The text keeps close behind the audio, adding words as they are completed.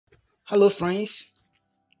Hello friends,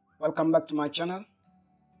 welcome back to my channel.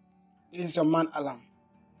 This is your man Alam,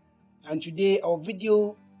 and today our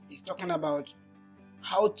video is talking about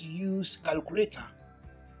how to use calculator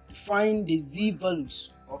to find the z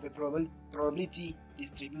values of a probability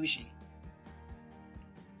distribution.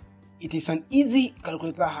 It is an easy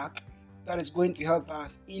calculator hack that is going to help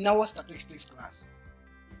us in our statistics class.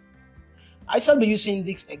 I shall be using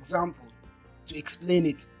this example to explain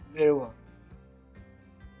it very well.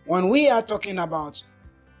 When we are talking about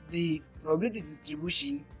the probability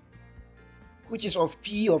distribution, which is of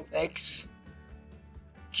P of X,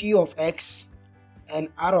 Q of X, and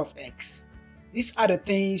R of X, these are the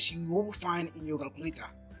things you will find in your calculator.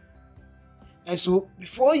 And so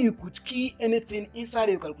before you could key anything inside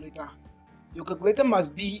your calculator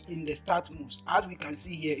must be in the start mode. As we can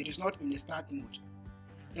see here, it is not in the start mode.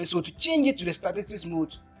 And so to change it to the statistics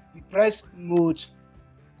mode, we press mode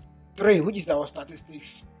 3, which is our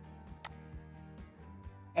statistics.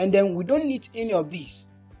 And then we don't need any of these,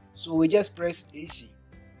 so we just press AC.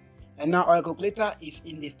 And now our calculator is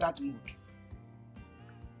in the start mode.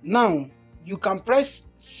 Now you can press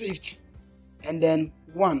shift and then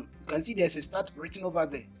 1. You can see there's a start written over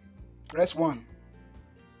there. Press 1.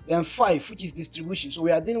 Then 5, which is distribution. So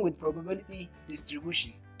we are dealing with probability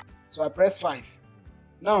distribution. So I press 5.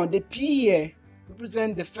 Now the P here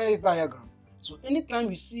represents the first diagram. So anytime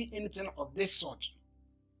you see anything of this sort,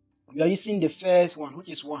 we are using the first one, which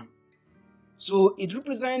is 1. So it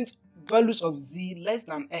represents values of z less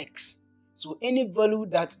than x. So any value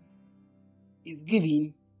that is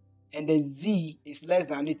given and the z is less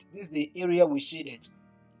than it, this is the area we shaded.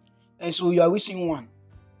 And so you are using 1.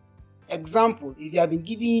 Example, if you have been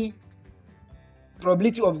given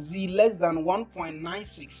probability of z less than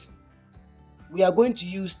 1.96, we are going to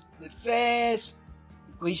use the first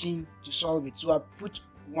equation to solve it. So I put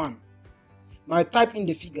 1. Now I type in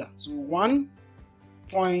the figure. So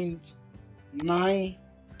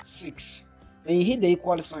 1.96. Then you hit the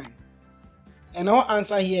equal sign. And our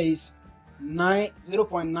answer here is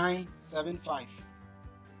 0.975.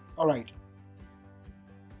 Alright.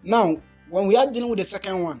 Now, when we are dealing with the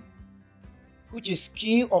second one, which is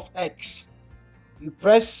Q of X, you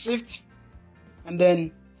press shift and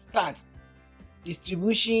then start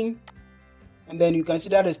distribution, and then you can see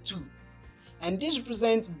that as 2. And this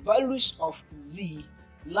represents values of z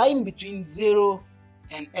lying between 0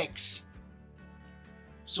 and x.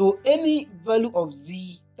 So any value of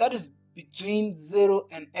z that is between 0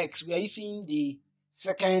 and x, we are using the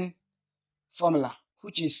second formula,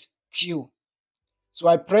 which is Q. So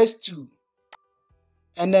I press 2.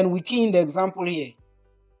 And then we key in the example here.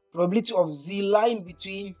 Probability of z lying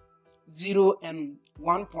between 0 and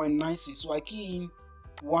 1.96. So I key in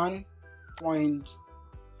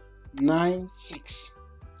 1.96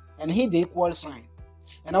 and hit the equal sign.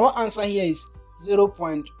 And our answer here is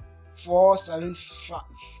 0.475.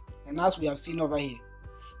 And as we have seen over here.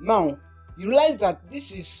 Now, you realize that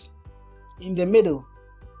this is in the middle.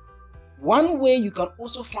 One way you can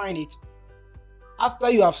also find it after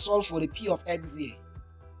you have solved for the P of X here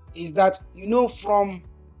is that you know from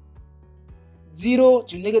 0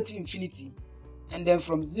 to negative infinity and then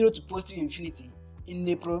from 0 to positive infinity in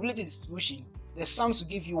the probability distribution, the sums will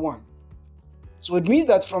give you 1. So it means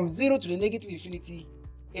that from 0 to the negative infinity,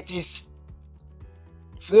 it is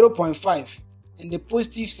 0.5, and the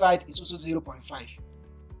positive side is also 0.5.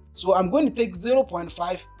 So I'm going to take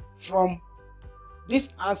 0.5 from this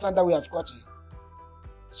answer that we have gotten.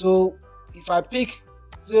 So if I pick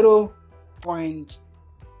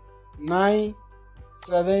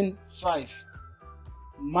 0.975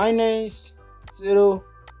 minus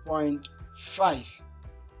 0.5,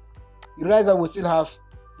 you realize that we still have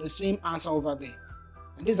the same answer over there.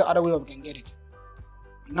 And this is the other way we can get it.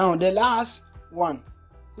 Now the last one,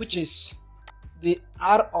 which is the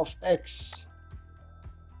R of X.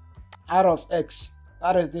 R of X,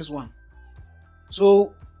 that is this one.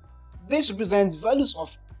 So this represents values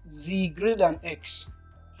of z greater than x.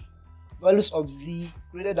 Values of z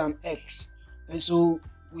greater than x. And so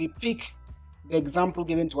we pick the example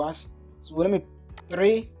given to us. So let me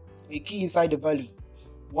 3, we key inside the value.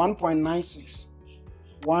 1.96,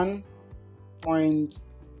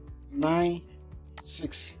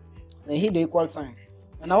 1.96, then hit the equal sign,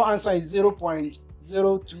 and our answer is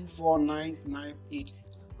 0.024998,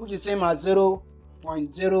 which is the same as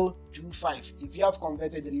 0.025. if you have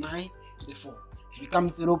converted the 9 to the 4, it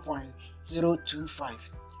becomes 0.025.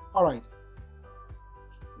 Alright,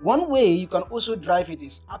 one way you can also drive it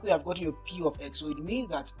is after you have gotten your P of X. So it means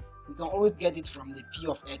that you can always get it from the P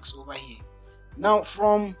of X over here. Now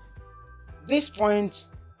from this point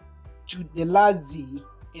to the last z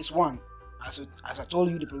is 1. as I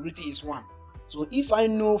told you, the probability is 1. So if I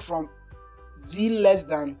know from z less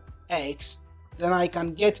than x, then I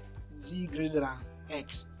can get z greater than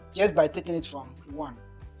x just by taking it from 1.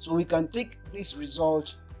 So we can take this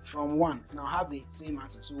result from 1 and I'll have the same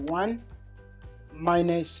answer. So 1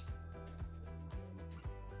 minus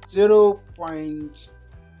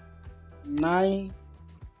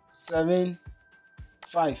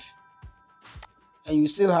 0.975, and you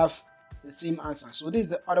still have the same answer. So this is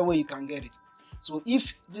the other way you can get it. So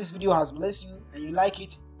if this video has blessed you and you like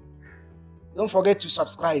it, don't forget to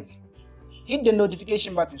subscribe. Hit the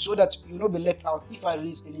notification button so that you will not be left out if I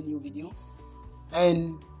release any new video.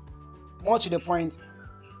 And more to the point,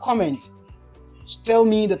 comment. Tell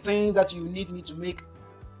me the things that you need me to make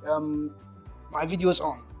my videos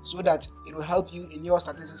on, so that it will help you in your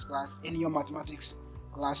statistics class and in your mathematics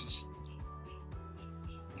classes.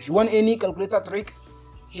 If you want any calculator trick,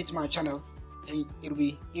 hit my channel and it will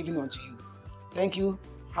be given unto you. Thank you.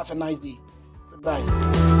 Have a nice day. Goodbye.